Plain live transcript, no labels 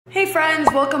Hey friends,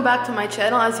 welcome back to my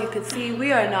channel. As you can see,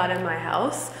 we are not in my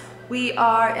house. We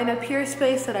are in a pure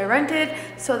space that I rented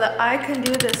so that I can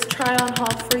do this try on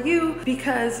haul for you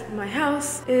because my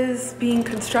house is being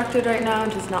constructed right now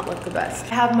and does not look the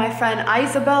best. I have my friend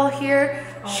Isabel here.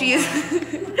 She's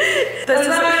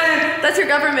that's your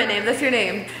government name, that's your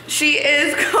name. She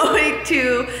is going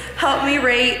to help me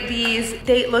rate these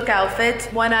date look outfits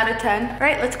 1 out of 10. All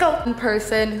right, let's go. One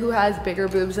person who has bigger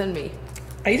boobs than me.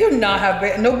 I do not have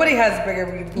big, nobody has bigger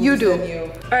boobs than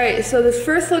you. All right, so this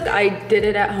first look, I did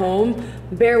it at home.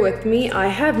 Bear with me, I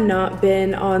have not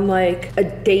been on like a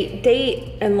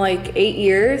date in like 8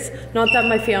 years. Not that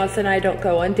my fiance and I don't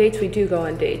go on dates, we do go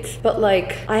on dates. But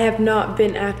like, I have not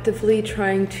been actively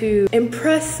trying to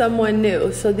impress someone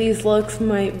new. So these looks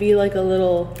might be like a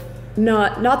little,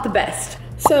 not the best.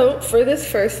 So for this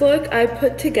first look, I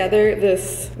put together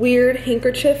this weird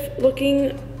handkerchief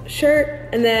looking shirt,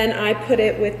 and then I put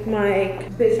it with my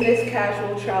business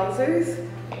casual trousers,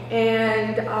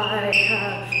 and I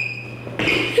have,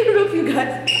 I don't know if you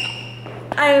guys,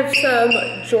 I have some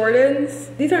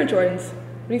Jordans. These aren't Jordans.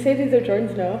 Would you say these are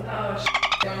Jordans? No. Oh,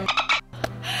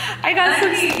 I got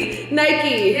Nike. some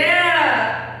Nike.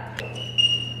 Yeah.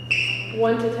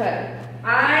 1 to 10.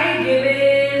 I give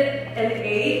it an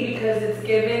 8 because it's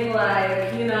giving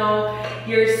like, you know,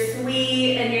 you're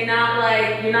sweet and you're not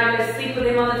gonna sleep with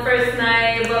him on the first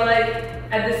night, but like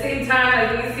at the same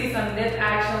time, like we see some nip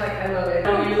action, like I love it.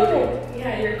 Oh, you're cool.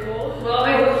 Yeah, you're cool. Well,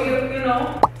 I hope you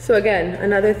know. So again,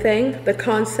 another thing, the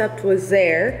concept was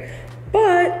there,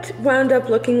 but wound up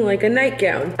looking like a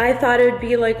nightgown. I thought it would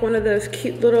be like one of those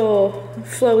cute little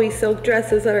flowy silk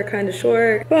dresses that are kind of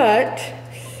short, but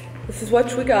this is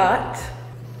what we got.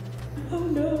 Oh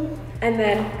no. And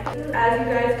then, as you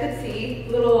guys could see,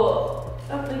 little,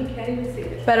 oh, you can't even see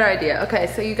it. Better idea. Okay,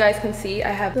 so you guys can see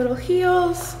I have little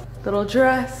heels, little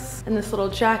dress, and this little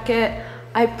jacket.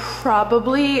 I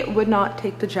probably would not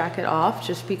take the jacket off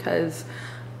just because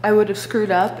I would have screwed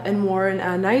up and worn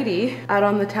a nightie out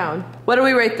on the town. What do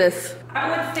we rate this? I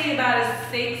would say about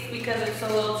a 6 because it's a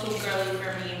little too girly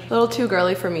for me. A little too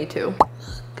girly for me too.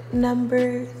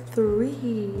 Number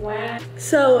 3. Wow.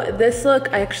 So this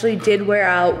look I actually did wear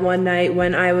out one night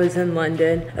when I was in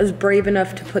London. I was brave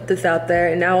enough to put this out there,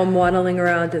 and now I'm waddling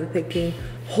around and thinking,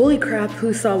 holy crap,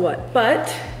 who saw what?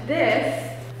 But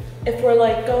this, if we're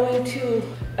like going to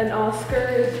an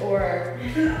Oscars or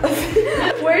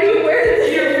where do you wear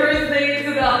this? Your first date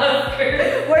to the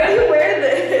Oscars. Where do you wear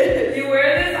this? You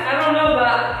wear this? I don't know,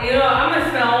 but you know, I'm gonna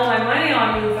spend all my money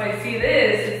on you if I see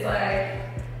this. It's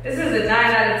like, this is a 9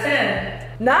 out of 10.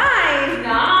 9?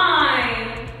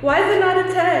 9. Why is it not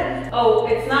a 10? Oh,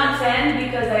 it's not 10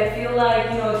 because I feel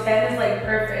like, you know, 10 is like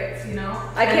perfect, you know?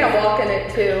 I can't walk in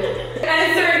it too.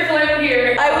 Insert clip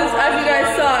here. I was, as you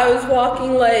guys saw, I was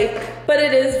walking like, but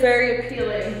it is very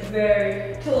appealing.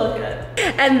 Very to look at.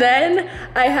 And then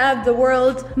I have the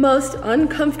world's most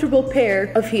uncomfortable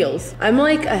pair of heels. I'm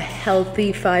like a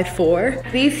healthy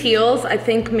 5'4". These heels I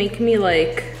think make me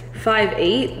like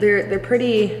 5'8". They're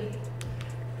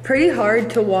pretty hard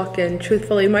to walk in,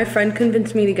 truthfully. My friend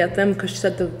convinced me to get them because she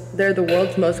said they're the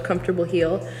world's most comfortable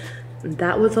heel.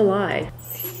 That was a lie.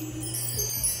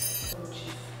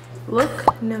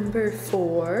 Look number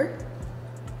 4.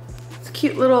 It's a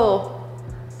cute little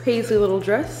paisley little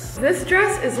dress. This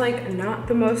dress is like not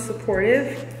the most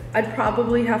supportive. I'd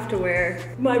probably have to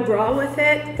wear my bra with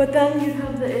it, but then you'd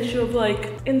have the issue of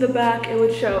like in the back it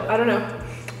would show, I don't know.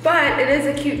 But it is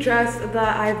a cute dress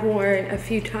that I've worn a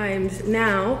few times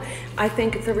now. I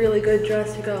think it's a really good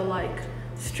dress to go like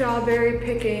strawberry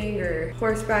picking or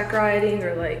horseback riding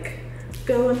or like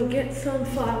go and get some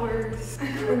flowers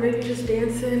or maybe just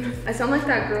dancing. I sound like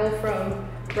that girl from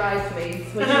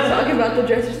Bridesmaids when she was talking about the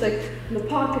dress, just like in the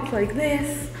pockets like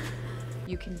this.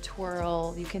 You can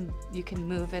twirl, you can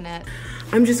move in it.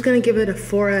 I'm just gonna give it a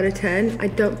 4 out of 10. I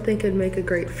don't think it'd make a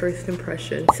great first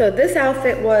impression. So this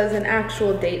outfit was an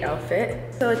actual date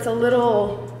outfit. So it's a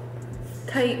little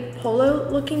tight polo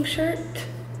looking shirt.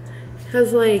 It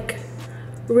has like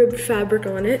ribbed fabric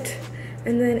on it.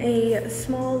 And then a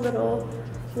small little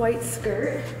white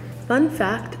skirt. Fun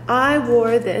fact, I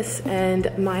wore this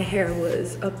and my hair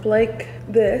was up like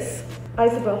this.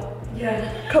 Isabel.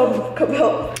 Yeah. Come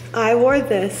help. I wore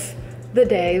this the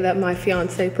day that my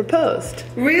fiance proposed.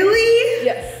 Really?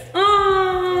 Yes.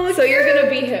 Oh. So you're gonna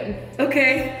be him.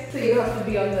 Okay. So you have to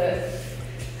be on this.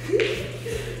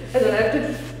 And then I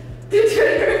have to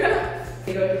turn around.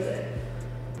 You know what to say.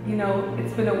 You know,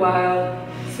 it's been a while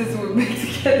since we've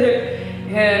been together,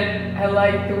 and I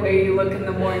like the way you look in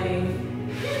the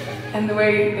morning and the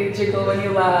way they jiggle when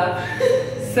you laugh.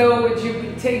 So would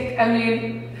you take, I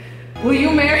mean, will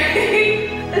you marry?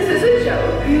 Is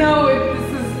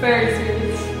very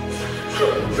serious.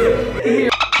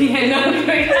 Yeah, no,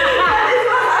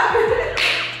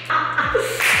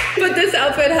 But this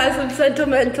outfit has some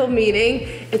sentimental meaning.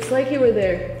 It's like you were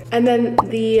there. And then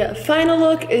the final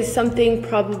look is something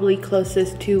probably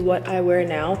closest to what I wear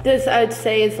now. This I'd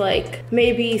say is like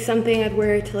maybe something I'd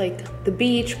wear to like the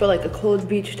beach, but like a cold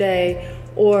beach day,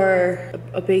 or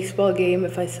a baseball game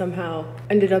if I somehow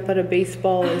ended up at a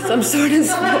baseball or some sort of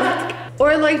sport.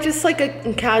 Or like just like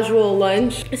a casual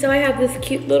lunch. So I have this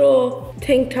cute little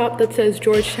tank top that says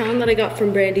Georgetown that I got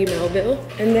from Brandy Melville.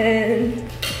 And then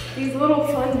these little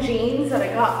fun jeans that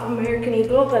I got from American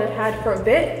Eagle that I've had for a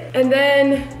bit. And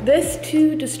then this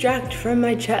to distract from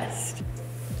my chest.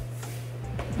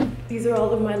 These are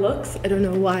all of my looks. I don't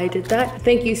know why I did that.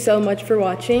 Thank you so much for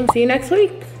watching. See you next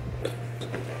week.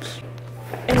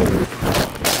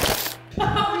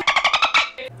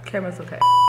 Camera's okay.